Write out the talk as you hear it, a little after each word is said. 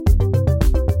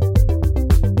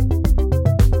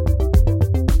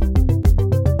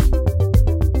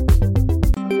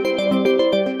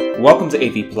Welcome to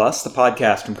AV Plus, the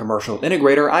podcast from Commercial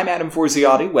Integrator. I'm Adam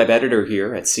Forziati, web editor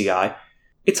here at CI.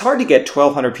 It's hard to get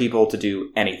 1,200 people to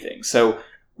do anything, so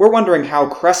we're wondering how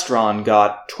Crestron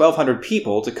got 1,200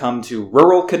 people to come to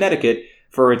rural Connecticut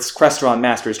for its Crestron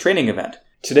Masters training event.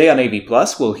 Today on AV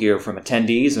Plus, we'll hear from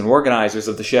attendees and organizers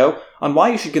of the show on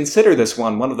why you should consider this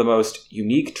one of the most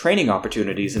unique training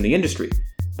opportunities in the industry.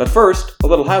 But first, a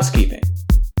little housekeeping.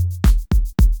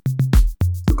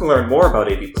 You can learn more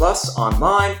about AV Plus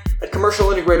online at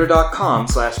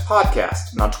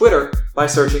commercialintegrator.com/podcast and on Twitter by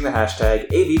searching the hashtag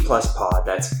AVPlusPod.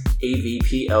 That's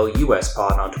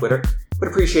AVPLUSPod on Twitter. Would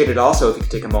appreciate it also if you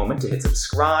could take a moment to hit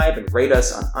subscribe and rate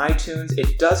us on iTunes.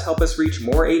 It does help us reach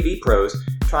more AV pros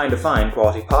trying to find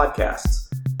quality podcasts.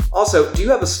 Also, do you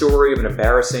have a story of an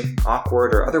embarrassing,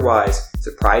 awkward, or otherwise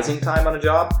surprising time on a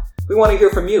job? We want to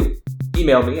hear from you.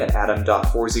 Email me at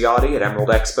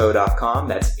adam.forziati@emeraldexpo.com.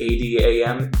 That's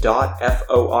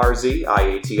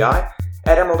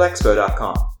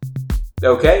adam.forziati@emeraldexpo.com.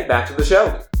 Okay, back to the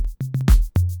show.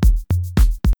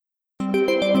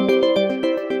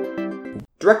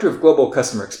 Director of Global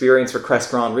Customer Experience for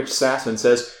Crestron, Rich Sassman,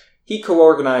 says he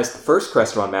co-organized the first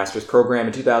Crestron Masters program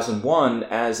in 2001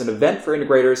 as an event for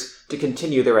integrators to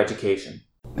continue their education.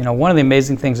 You know, one of the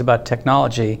amazing things about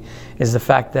technology is the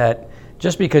fact that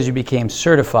just because you became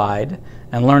certified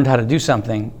and learned how to do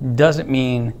something doesn't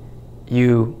mean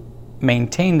you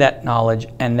maintain that knowledge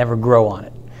and never grow on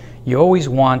it. You always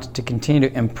want to continue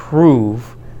to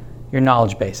improve your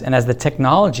knowledge base. And as the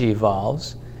technology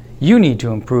evolves, you need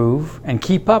to improve and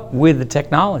keep up with the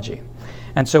technology.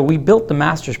 And so we built the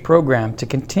Masters program to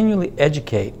continually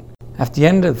educate. At the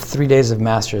end of 3 days of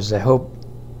Masters, I hope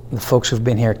the folks who've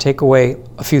been here take away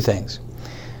a few things.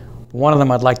 One of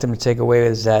them I'd like them to take away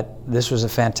is that this was a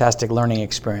fantastic learning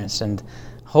experience, and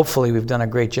hopefully we've done a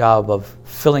great job of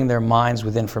filling their minds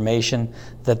with information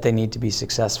that they need to be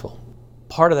successful.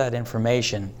 Part of that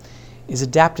information is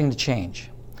adapting to change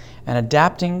and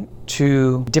adapting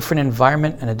to a different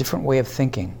environment and a different way of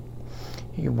thinking.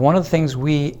 One of the things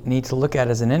we need to look at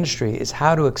as an industry is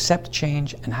how to accept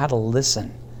change and how to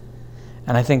listen.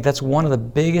 And I think that's one of the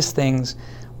biggest things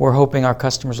we're hoping our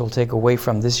customers will take away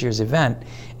from this year's event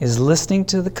is listening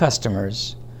to the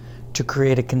customers to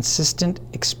create a consistent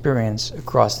experience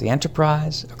across the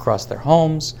enterprise, across their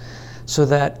homes, so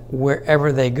that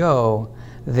wherever they go,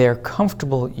 they're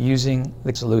comfortable using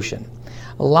the solution,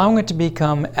 allowing it to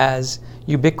become as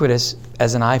ubiquitous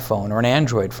as an iPhone or an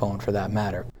Android phone for that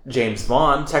matter. James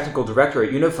Vaughn, Technical Director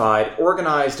at Unified,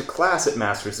 organized a class at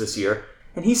Masters this year,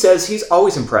 and he says he's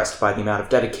always impressed by the amount of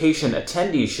dedication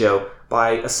attendees show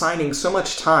by assigning so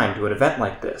much time to an event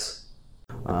like this.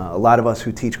 A lot of us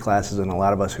who teach classes and a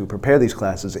lot of us who prepare these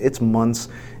classes, it's months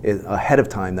ahead of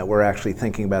time that we're actually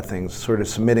thinking about things, sort of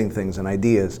submitting things and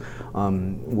ideas.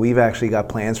 We've actually got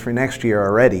plans for next year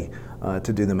already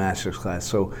to do the Masters class.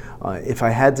 So if I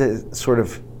had to sort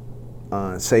of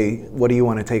say, what do you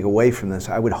want to take away from this?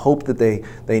 I would hope that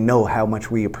they know how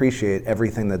much we appreciate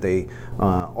everything that they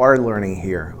are learning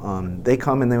here. They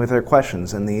come in there with their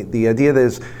questions, and the idea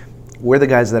is we're the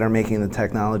guys that are making the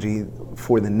technology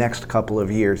for the next couple of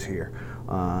years here.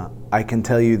 I can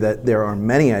tell you that there are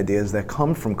many ideas that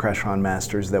come from Crestron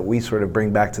Masters that we sort of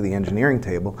bring back to the engineering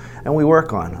table and we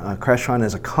work on. Crestron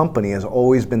as a company has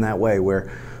always been that way, where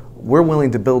we're willing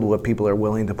to build what people are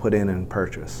willing to put in and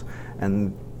purchase.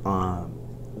 And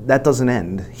that doesn't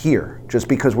end here. Just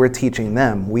because we're teaching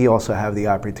them, we also have the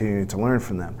opportunity to learn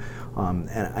from them.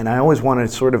 And I always want to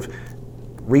sort of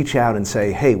reach out and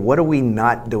say, hey, what are we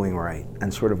not doing right?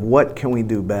 And sort of what can we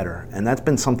do better? And that's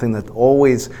been something that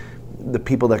always the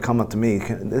people that come up to me,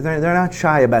 they're not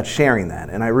shy about sharing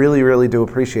that. And I really, really do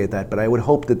appreciate that. But I would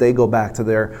hope that they go back to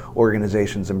their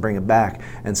organizations and bring it back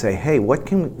and say, hey, what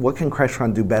can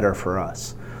Crestron do better for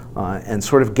us? And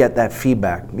sort of get that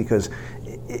feedback, because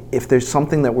if there's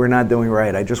something that we're not doing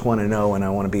right, I just want to know, and I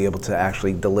want to be able to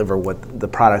actually deliver what the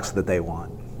products that they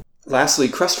want. Lastly,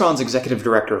 Crestron's Executive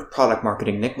Director of Product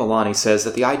Marketing, Nick Milani, says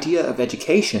that the idea of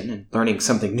education and learning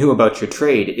something new about your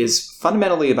trade is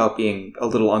fundamentally about being a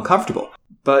little uncomfortable,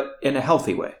 but in a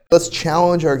healthy way. Let's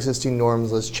challenge our existing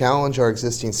norms, let's challenge our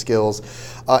existing skills,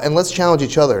 and let's challenge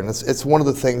each other. And it's one of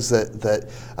the things that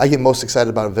I get most excited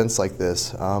about events like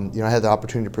this. I had the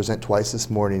opportunity to present twice this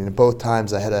morning, and both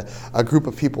times I had a group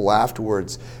of people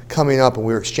afterwards coming up, and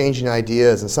we were exchanging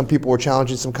ideas, and some people were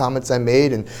challenging some comments I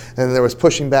made, and there was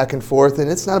pushing back and forth.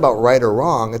 And it's not about right or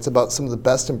wrong, it's about some of the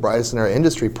best and brightest in our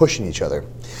industry pushing each other.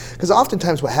 Because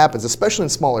oftentimes what happens, especially in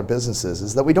smaller businesses,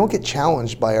 is that we don't get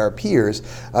challenged by our peers.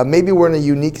 Maybe we're in a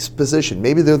unique position.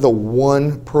 Maybe they're the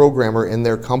one programmer in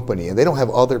their company and they don't have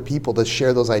other people to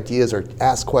share those ideas or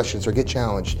ask questions or get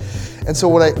challenged. And so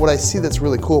what I see that's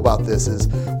really cool about this is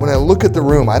when I look at the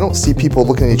room, I don't see people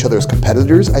looking at each other as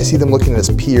competitors. I see them looking as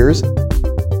peers.